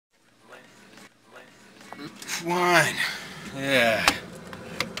Wine. Yeah.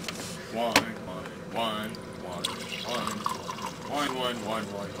 Wine, wine, wine, wine, wine, wine, wine,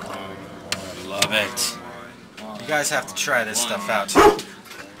 I love it. You guys have to try this stuff out too.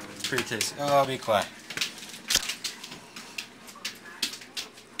 It's pretty tasty. Oh, I'll be quiet.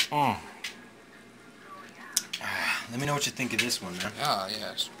 Let me know what you think of this one, man. Ah,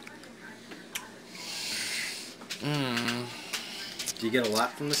 yes. Do you get a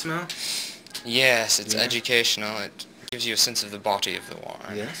lot from the smell? Yes, it's educational. It gives you a sense of the body of the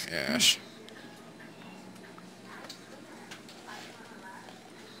wine. Yes? Yes.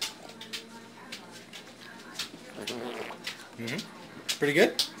 Pretty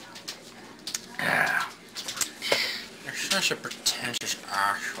good? Yeah. You're such a pretentious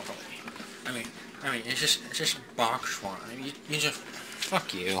asshole. I mean, it's just box wine. You just,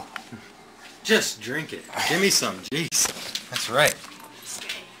 fuck you. Just drink it. Give me some. Jeez. That's right.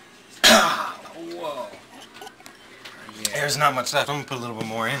 Whoa. Yeah. There's not much left. I'm gonna put a little bit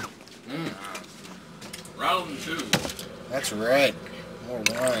more in. Round two. That's right. More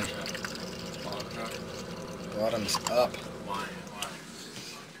wine. Bottoms up. Wine.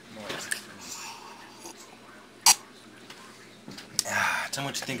 Tell me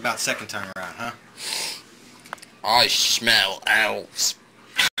what you think about second time around, huh? I smell elves.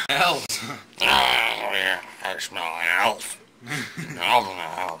 Elves. Oh yeah, I smell an elf.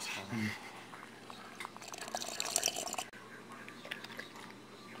 Elf.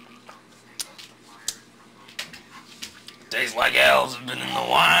 Tastes like elves have been in the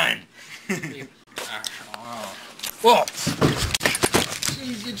wine. Whoa!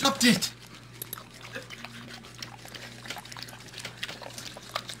 You dropped it!